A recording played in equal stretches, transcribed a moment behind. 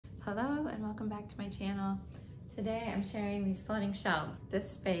Hello and welcome back to my channel. Today I'm sharing these floating shelves. This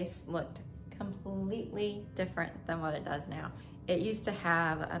space looked completely different than what it does now. It used to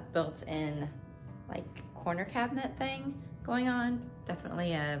have a built-in like corner cabinet thing going on,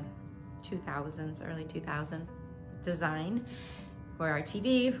 definitely a 2000s, early 2000s design, where our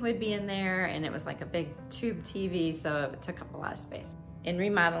TV would be in there, and it was like a big tube TV, so it took up a lot of space. In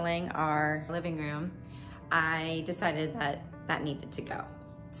remodeling our living room, I decided that that needed to go.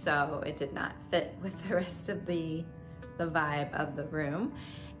 So it did not fit with the rest of the vibe of the room.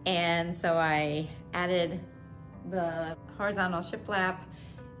 And so I added the horizontal shiplap,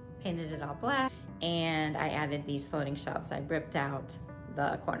 painted it all black, and I added these floating shelves. I ripped out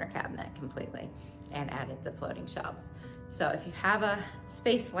the corner cabinet completely and added the floating shelves. So if you have a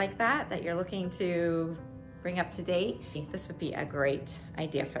space like that you're looking to bring up to date, this would be a great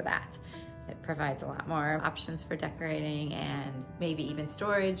idea for that. It provides a lot more options for decorating and maybe even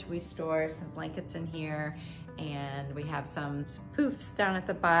storage. We store some blankets in here, and we have some poofs down at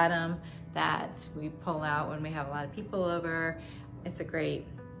the bottom that we pull out when we have a lot of people over. It's a great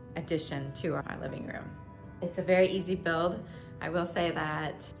addition to our living room. It's a very easy build. I will say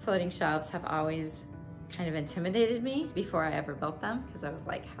that floating shelves have always kind of intimidated me before I ever built them, because I was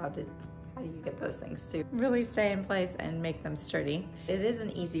like, how do you get those things to really stay in place and make them sturdy? It is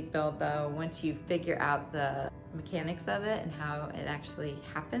an easy build though, once you figure out the mechanics of it and how it actually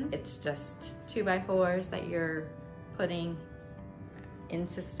happens. It's just 2x4s that you're putting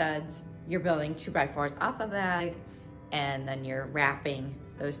into studs. You're building 2x4s off of that, and then you're wrapping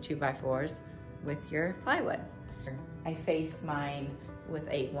those 2x4s with your plywood. I face mine with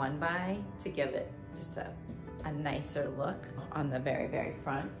a 1x to give it just a nicer look on the very, very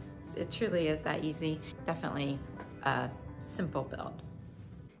front. It truly is that easy. Definitely a simple build.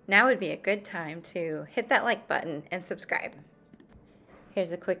 Now would be a good time to hit that like button and subscribe.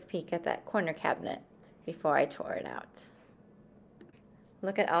 Here's a quick peek at that corner cabinet before I tore it out.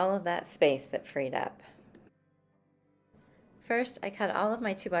 Look at all of that space that freed up. First, I cut all of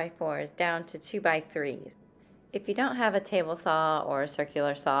my 2x4s down to 2x3s. If you don't have a table saw or a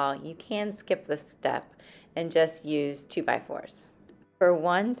circular saw, you can skip this step and just use 2x4s. For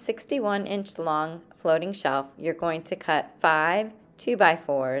one 61-inch long floating shelf, you're going to cut 5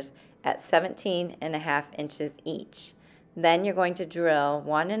 2x4s at 17.5 inches each. Then you're going to drill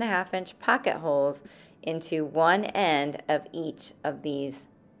 1.5-inch pocket holes into one end of each of these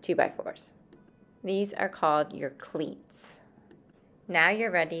 2x4s. These are called your cleats. Now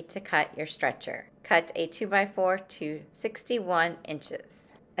you're ready to cut your stretcher. Cut a 2x4 to 61 inches.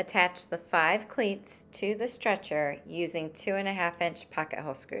 Attach the 5 cleats to the stretcher using 2.5-inch pocket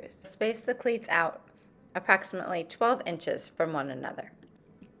hole screws. Space the cleats out approximately 12 inches from one another.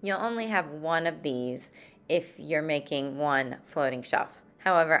 You'll only have one of these if you're making one floating shelf.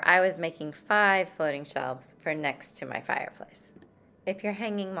 However, I was making 5 floating shelves for next to my fireplace. If you're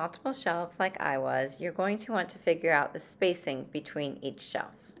hanging multiple shelves like I was, you're going to want to figure out the spacing between each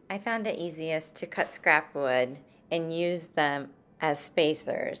shelf. I found it easiest to cut scrap wood and use them as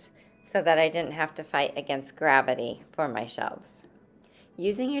spacers so that I didn't have to fight against gravity for my shelves.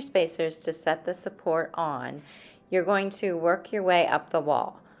 Using your spacers to set the support on, you're going to work your way up the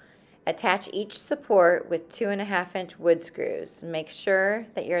wall. Attach each support with 2.5-inch wood screws. Make sure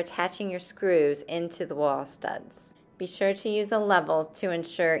that you're attaching your screws into the wall studs. Be sure to use a level to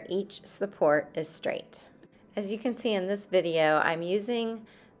ensure each support is straight. As you can see in this video, I'm using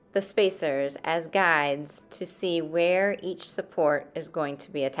the spacers as guides to see where each support is going to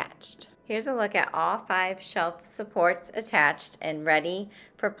be attached. Here's a look at all 5 shelf supports attached and ready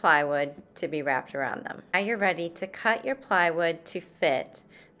for plywood to be wrapped around them. Now you're ready to cut your plywood to fit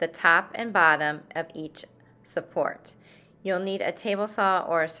the top and bottom of each support. You'll need a table saw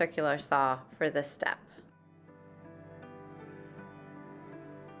or a circular saw for this step.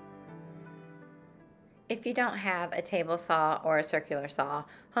 If you don't have a table saw or a circular saw,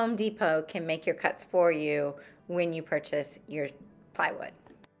 Home Depot can make your cuts for you when you purchase your plywood.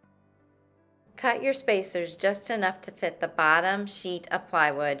 Cut your spacers just enough to fit the bottom sheet of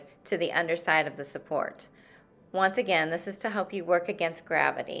plywood to the underside of the support. Once again, this is to help you work against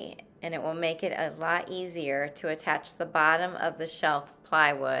gravity, and it will make it a lot easier to attach the bottom of the shelf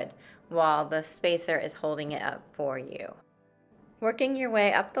plywood while the spacer is holding it up for you. Working your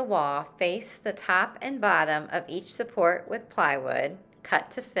way up the wall, face the top and bottom of each support with plywood, cut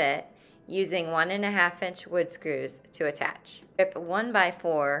to fit, using 1.5-inch wood screws to attach. Rip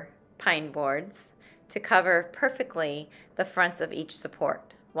 1x4 pine boards to cover perfectly the fronts of each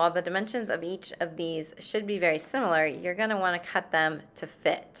support. While the dimensions of each of these should be very similar, you're going to want to cut them to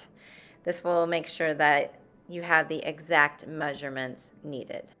fit. This will make sure that you have the exact measurements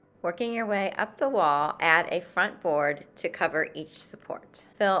needed. Working your way up the wall, add a front board to cover each support.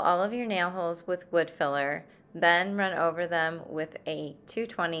 Fill all of your nail holes with wood filler, then run over them with a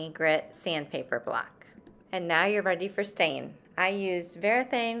 220 grit sandpaper block. And now you're ready for stain. I used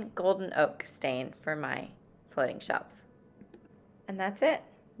Varathane Golden Oak stain for my floating shelves. And that's it.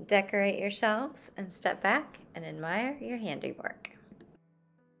 Decorate your shelves and step back and admire your handiwork.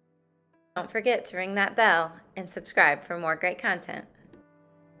 Don't forget to ring that bell and subscribe for more great content.